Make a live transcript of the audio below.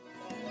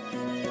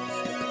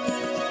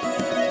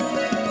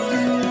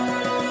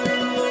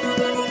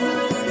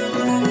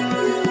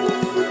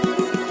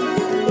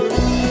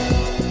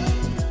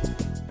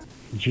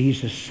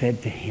Jesus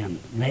said to him,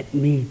 "Let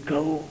me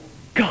go."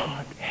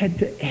 God had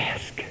to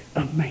ask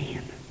a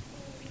man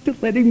to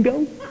let him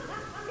go.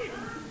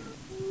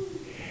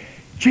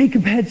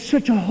 Jacob had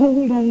such a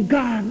hold on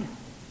God.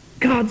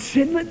 God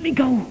said, "Let me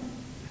go."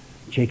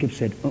 Jacob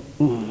said,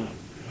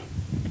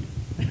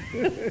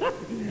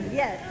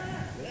 Yes.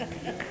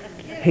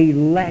 He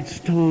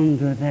latched on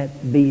to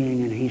that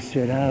being and he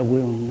said, "I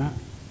will not."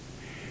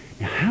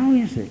 Now, how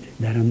is it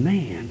that a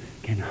man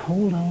can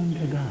hold on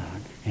to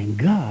God and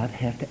God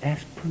have to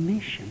ask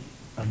permission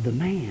of the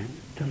man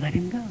to let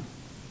him go?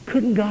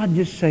 Couldn't God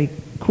just say,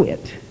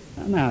 "Quit,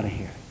 I'm out of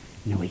here"?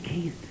 No, he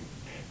can't.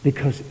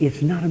 Because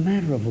it's not a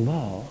matter of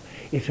law.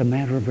 It's a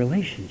matter of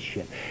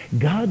relationship.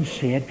 God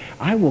said,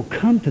 "I will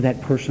come to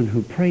that person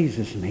who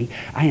praises me.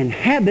 I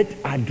inhabit,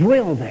 I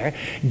dwell there."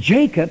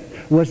 Jacob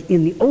was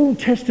in the Old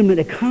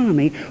Testament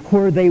economy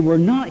where they were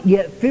not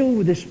yet filled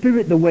with the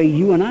Spirit the way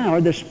you and I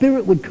are. The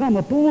Spirit would come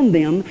upon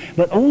them,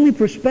 but only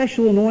for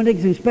special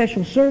anointings and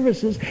special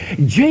services.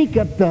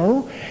 Jacob,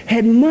 though,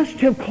 must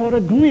have caught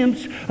a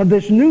glimpse of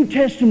this New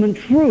Testament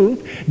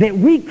truth that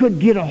we could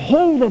get a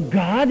hold of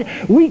God,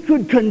 we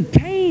could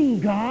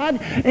contain God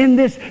in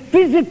this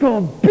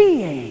physical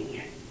being.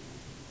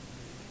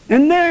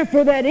 And there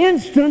for that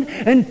instant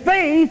in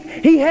faith,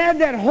 he had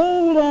that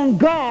hold on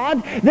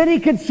God that he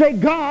could say,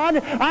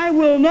 "God, I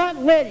will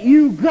not let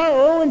you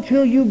go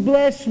until you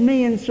bless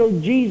me." And so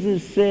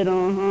Jesus said,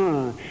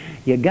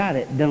 "You got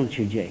it, don't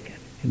you, Jacob?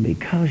 And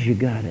because you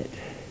got it,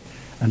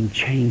 I'm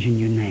changing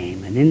your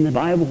name." And in the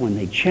Bible, when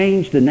they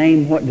change the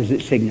name, what does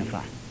it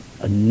signify?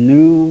 A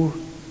new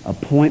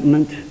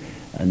appointment,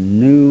 a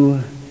new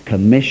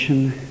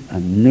commission, a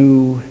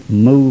new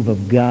move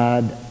of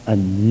God, a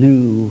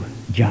new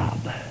job.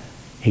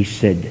 He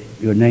said,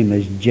 "Your name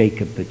is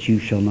Jacob, but you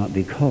shall not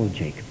be called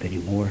Jacob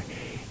anymore.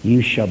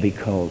 You shall be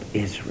called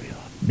Israel,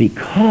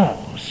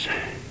 because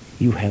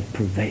you have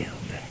prevailed."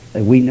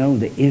 And we know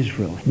that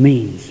Israel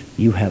means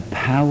you have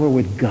power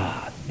with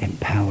God and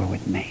power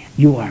with man.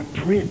 You are a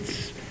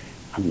prince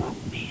among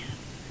men.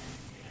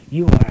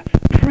 You are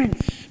a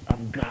prince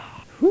of God.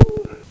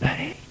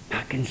 Buddy,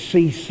 I can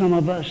see some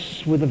of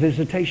us with a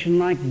visitation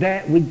like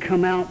that. We'd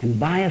come out and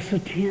buy us a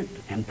tent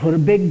and put a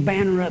big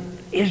banner up,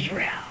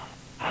 "Israel,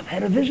 I've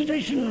had a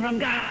visitation from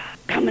God.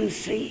 Come and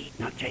see."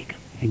 Not Jacob.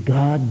 And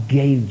God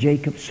gave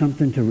Jacob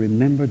something to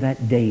remember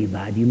that day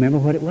by. Do you remember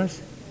what it was?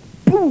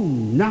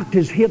 Boom! Knocked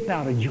his hip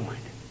out of joint.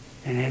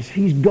 And as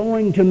he's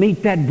going to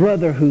meet that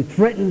brother who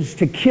threatens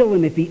to kill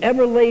him if he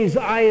ever lays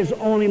eyes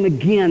on him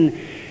again,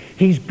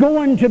 he's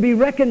going to be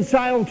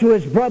reconciled to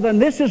his brother. And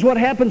this is what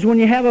happens when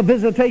you have a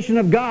visitation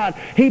of God.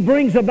 He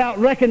brings about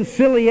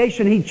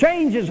reconciliation. He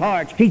changes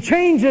hearts. He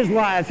changes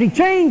lives. He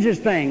changes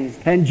things.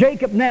 And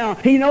Jacob now,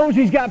 he knows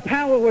he's got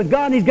power with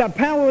God and he's got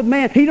power with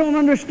man. He don't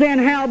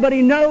understand how, but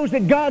he knows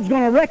that God's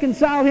going to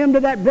reconcile him to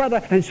that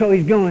brother. And so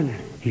he's going.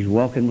 He's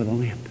walking with a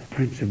limp.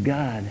 Prince of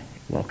God,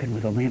 walking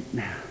with a limp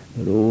now.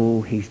 But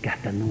oh, he's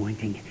got the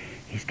anointing.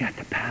 He's got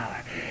the power.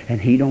 And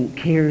he don't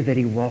care that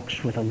he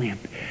walks with a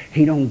limp.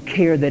 He don't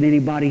care that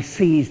anybody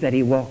sees that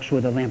he walks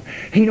with a limp.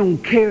 He don't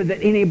care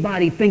that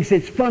anybody thinks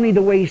it's funny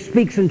the way he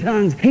speaks in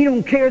tongues. He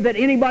don't care that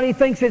anybody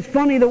thinks it's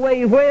funny the way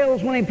he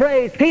wails when he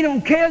prays. He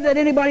don't care that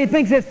anybody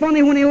thinks it's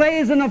funny when he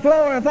lays on the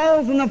floor or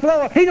falls on the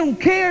floor. He don't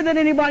care that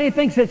anybody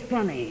thinks it's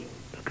funny,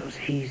 because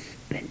he's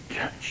been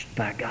touched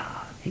by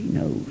God. He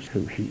knows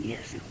who he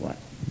is and what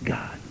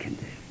God can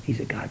do. He's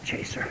a God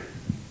chaser.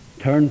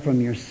 Turn from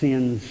your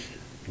sins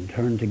and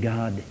turn to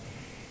God,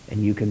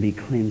 and you can be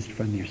cleansed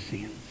from your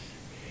sins.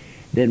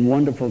 Then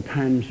wonderful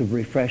times of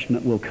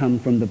refreshment will come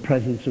from the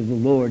presence of the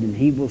Lord, and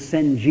he will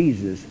send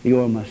Jesus,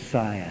 your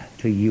Messiah,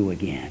 to you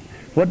again.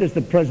 What does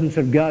the presence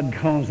of God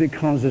cause? It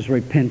causes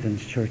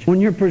repentance, church. When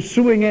you're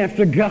pursuing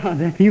after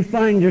God, you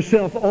find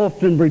yourself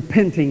often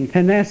repenting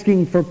and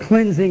asking for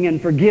cleansing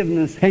and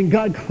forgiveness. And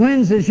God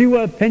cleanses you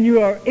up, and you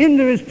are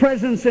into his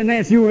presence. And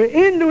as you are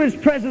into his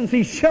presence,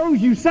 he shows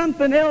you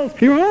something else.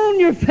 You're on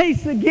your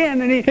face again.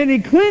 And he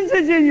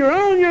cleanses you, and you're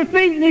on your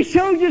feet. And he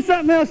shows you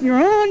something else, and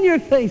you're on your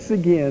face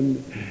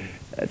again.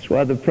 That's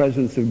why the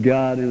presence of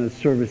God in a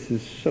service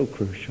is so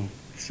crucial.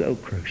 So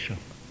crucial.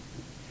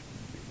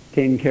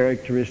 10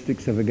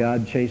 characteristics of a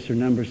God chaser.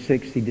 Number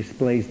 6, he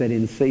displays that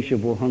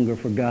insatiable hunger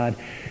for God.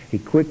 He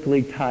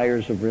quickly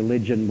tires of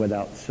religion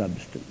without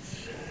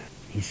substance.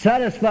 He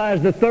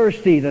satisfies the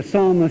thirsty, the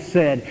psalmist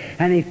said,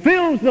 and he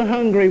fills the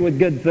hungry with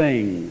good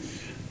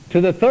things.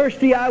 To the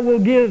thirsty I will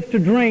give to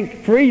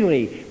drink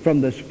freely from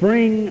the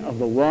spring of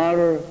the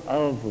water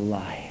of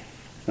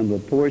life. Some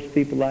of the poorest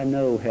people I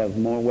know have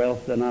more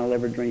wealth than I'll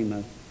ever dream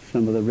of.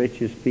 Some of the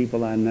richest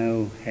people I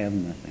know have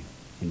nothing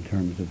in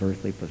terms of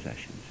earthly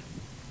possessions.